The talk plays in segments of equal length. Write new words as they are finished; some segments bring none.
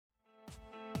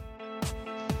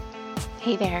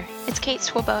Hey there, it's Kate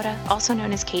Swoboda, also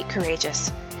known as Kate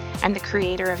Courageous. I'm the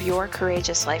creator of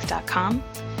YourCourageousLife.com,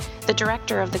 the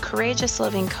director of the Courageous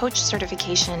Living Coach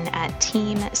certification at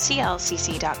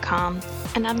TeamCLCC.com,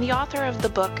 and I'm the author of the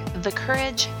book The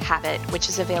Courage Habit, which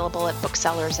is available at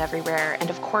booksellers everywhere and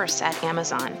of course at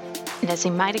Amazon. And as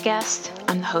you might have guessed,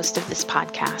 I'm the host of this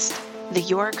podcast, the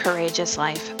Your Courageous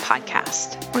Life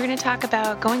podcast. We're going to talk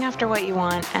about going after what you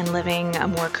want and living a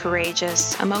more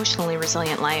courageous, emotionally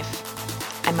resilient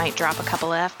life. I might drop a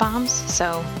couple of F-bombs,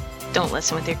 so don't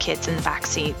listen with your kids in the back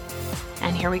seat.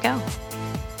 And here we go.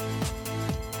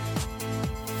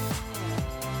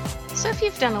 So if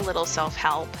you've done a little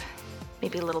self-help,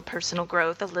 maybe a little personal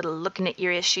growth, a little looking at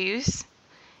your issues,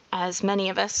 as many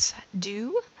of us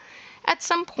do, at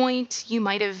some point you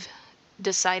might have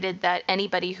decided that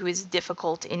anybody who is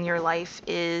difficult in your life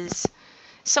is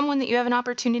someone that you have an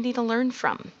opportunity to learn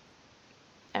from.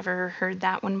 Ever heard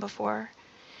that one before?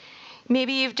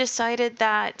 Maybe you've decided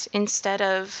that instead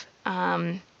of,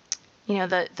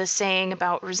 the saying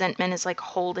about resentment is like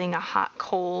holding a hot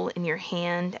coal in your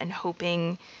hand and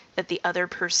hoping that the other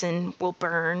person will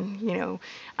burn,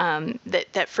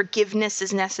 that forgiveness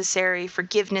is necessary.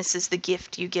 Forgiveness is the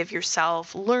gift you give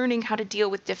yourself. Learning how to deal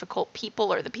with difficult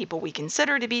people or the people we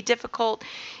consider to be difficult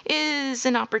is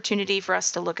an opportunity for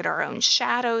us to look at our own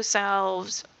shadow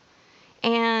selves.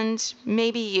 And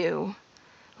maybe you,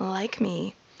 like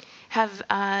me, have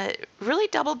really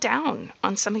doubled down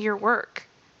on some of your work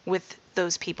with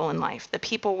those people in life. The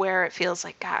people where it feels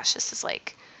like, gosh, this is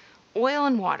like oil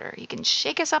and water. You can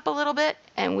shake us up a little bit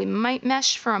and we might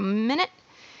mesh for a minute,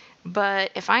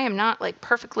 but if I am not like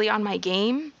perfectly on my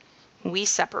game, we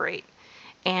separate.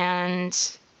 And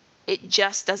it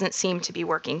just doesn't seem to be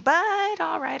working. But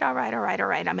all right. I'm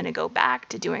going to go back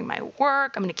to doing my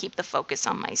work. I'm going to keep the focus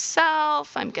on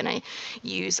myself. I'm going to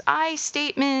use I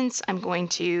statements. I'm going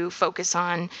to focus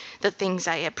on the things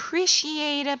I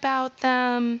appreciate about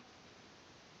them.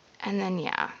 And then,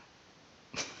 yeah.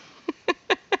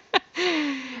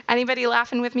 Anybody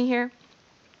laughing with me here?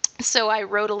 So I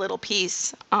wrote a little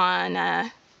piece on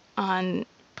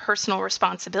personal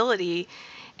responsibility.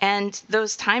 And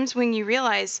those times when you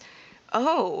realize,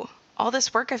 oh, all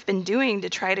this work I've been doing to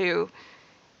try to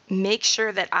make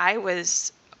sure that I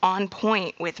was on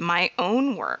point with my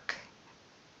own work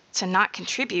to not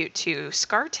contribute to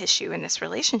scar tissue in this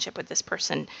relationship with this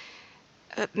person,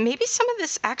 maybe some of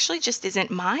this actually just isn't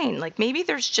mine. Like maybe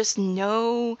there's just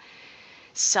no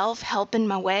self-help in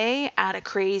my way out of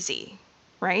crazy,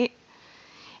 right?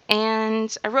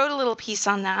 And I wrote a little piece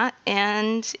on that,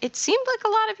 and it seemed like a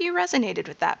lot of you resonated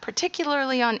with that,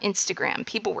 particularly on Instagram.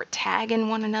 People were tagging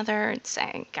one another and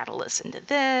saying, gotta listen to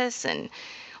this, and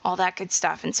all that good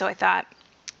stuff. And so I thought,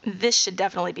 this should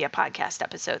definitely be a podcast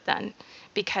episode then,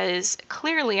 because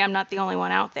clearly I'm not the only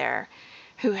one out there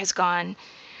who has gone,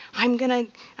 I'm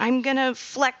gonna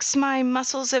flex my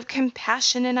muscles of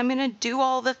compassion and I'm gonna do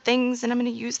all the things and I'm gonna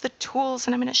use the tools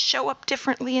and I'm gonna show up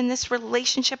differently in this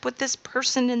relationship with this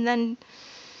person, and then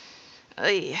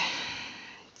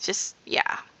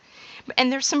yeah. And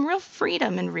there's some real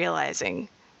freedom in realizing,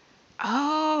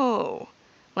 oh,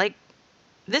 like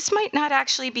this might not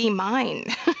actually be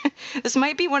mine. This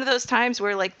might be one of those times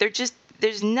where like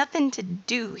there's nothing to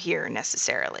do here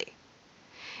necessarily.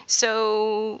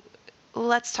 So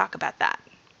let's talk about that.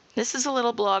 This is a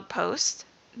little blog post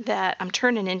that I'm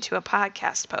turning into a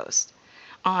podcast post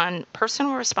on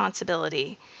personal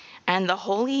responsibility and the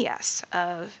holy yes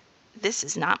of this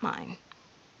is not mine.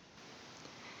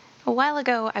 A while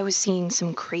ago, I was seeing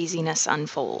some craziness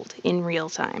unfold in real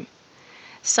time.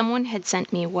 Someone had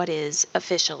sent me what is,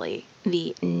 officially,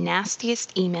 the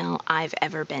nastiest email I've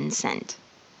ever been sent.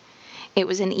 It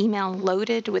was an email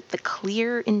loaded with the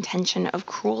clear intention of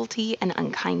cruelty and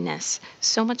unkindness,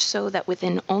 so much so that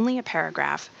within only a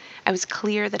paragraph, I was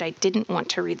clear that I didn't want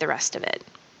to read the rest of it.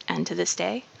 And to this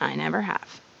day, I never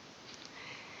have.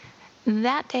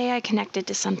 That day, I connected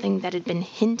to something that had been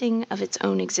hinting of its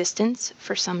own existence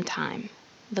for some time.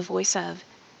 The voice of,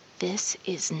 this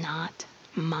is not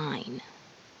mine.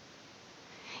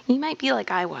 You might be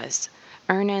like I was,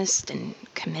 earnest and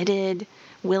committed,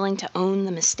 willing to own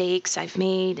the mistakes I've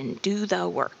made and do the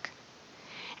work.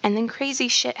 And then crazy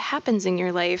shit happens in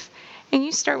your life, and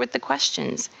you start with the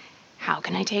questions. How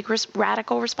can I take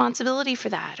radical responsibility for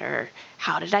that? Or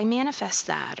how did I manifest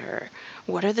that? Or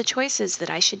what are the choices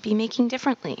that I should be making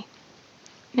differently?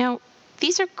 Now,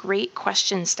 these are great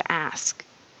questions to ask.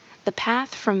 The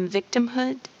path from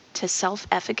victimhood to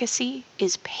self-efficacy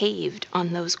is paved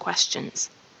on those questions.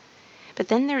 But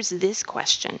then there's this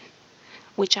question,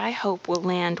 which I hope will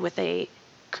land with a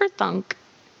kerthunk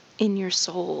in your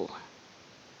soul.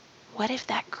 what if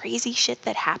that crazy shit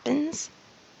that happens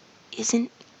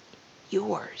isn't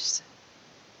yours?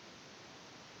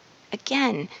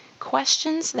 Again,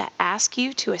 questions that ask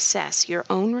you to assess your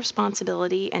own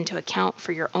responsibility and to account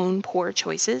for your own poor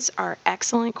choices are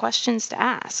excellent questions to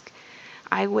ask.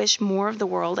 I wish more of the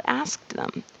world asked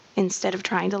them instead of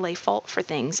trying to lay fault for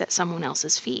things at someone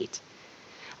else's feet.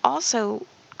 Also,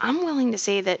 I'm willing to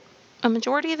say that a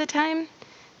majority of the time,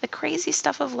 the crazy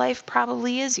stuff of life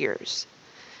probably is yours.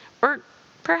 Or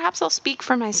perhaps I'll speak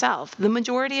for myself. The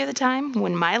majority of the time,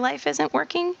 when my life isn't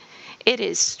working, it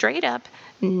is straight up,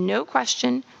 no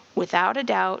question, without a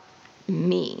doubt,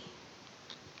 me.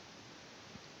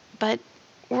 But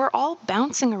we're all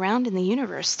bouncing around in the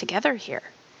universe together here.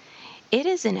 It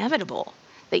is inevitable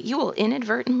that you will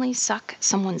inadvertently suck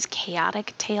someone's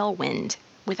chaotic tailwind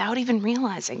without even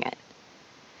realizing it.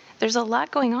 There's a lot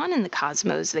going on in the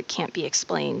cosmos that can't be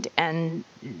explained, and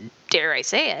dare I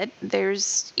say it,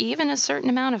 there's even a certain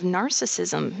amount of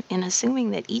narcissism in assuming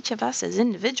that each of us as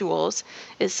individuals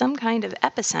is some kind of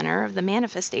epicenter of the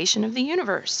manifestation of the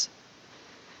universe.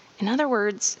 In other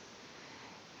words,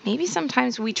 maybe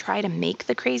sometimes we try to make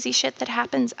the crazy shit that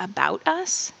happens about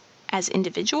us as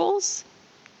individuals,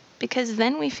 because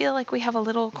then we feel like we have a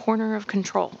little corner of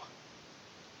control.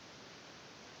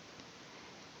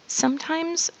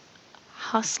 Sometimes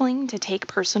hustling to take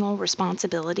personal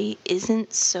responsibility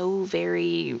isn't so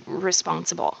very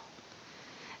responsible.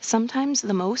 Sometimes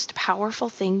the most powerful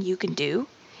thing you can do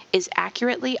is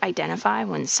accurately identify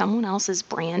when someone else's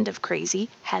brand of crazy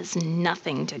has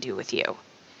nothing to do with you.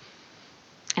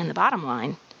 And the bottom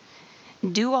line,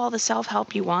 do all the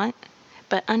self-help you want,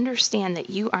 but understand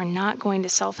that you are not going to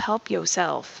self-help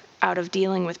yourself out of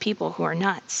dealing with people who are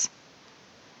nuts.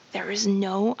 There is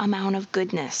no amount of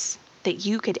goodness that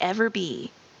you could ever be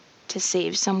to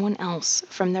save someone else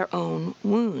from their own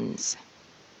wounds.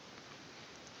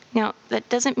 Now, that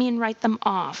doesn't mean write them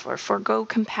off or forgo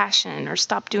compassion or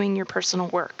stop doing your personal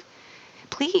work.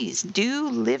 Please do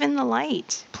live in the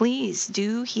light. Please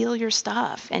do heal your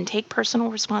stuff and take personal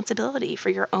responsibility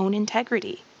for your own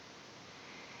integrity.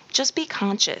 Just be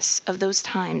conscious of those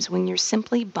times when you're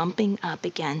simply bumping up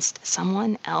against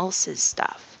someone else's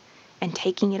stuff and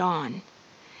taking it on,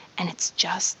 and it's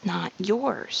just not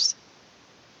yours.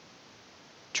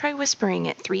 Try whispering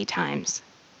it 3 times.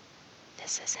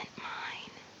 This isn't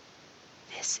mine.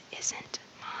 This isn't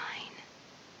mine.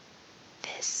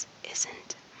 This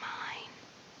isn't mine.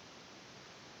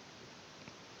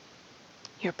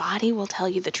 Your body will tell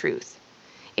you the truth.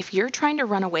 If you're trying to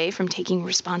run away from taking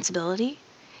responsibility,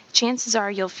 chances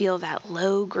are you'll feel that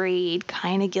low-grade,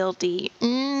 kind of guilty,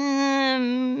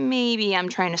 maybe I'm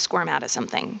trying to squirm out of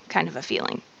something kind of a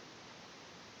feeling.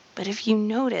 But if you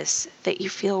notice that you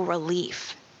feel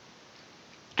relief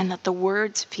and that the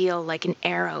words feel like an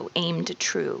arrow aimed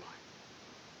true,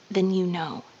 then you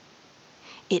know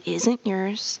it isn't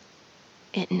yours,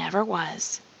 it never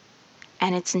was,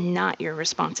 and it's not your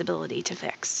responsibility to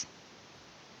fix.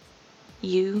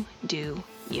 You do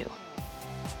you.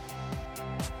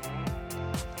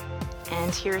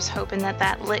 And here's hoping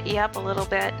that lit you up a little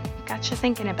bit, got you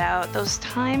thinking about those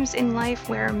times in life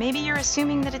where maybe you're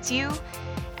assuming that it's you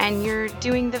and you're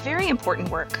doing the very important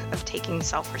work of taking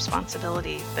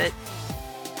self-responsibility, but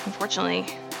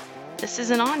unfortunately, this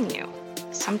isn't on you.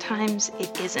 Sometimes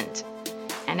it isn't.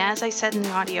 And as I said in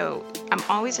the audio, I'm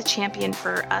always a champion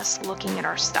for us looking at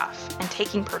our stuff and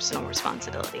taking personal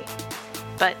responsibility.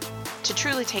 But to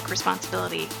truly take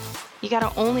responsibility, you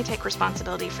gotta only take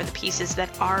responsibility for the pieces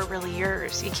that are really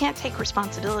yours. You can't take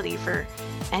responsibility for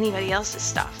anybody else's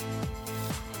stuff.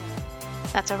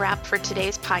 That's a wrap for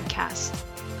today's podcast.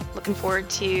 Looking forward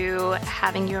to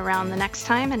having you around the next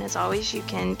time. And as always, you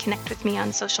can connect with me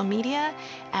on social media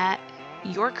at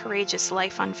Your Courageous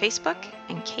Life on Facebook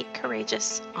and Kate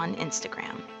Courageous on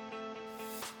Instagram.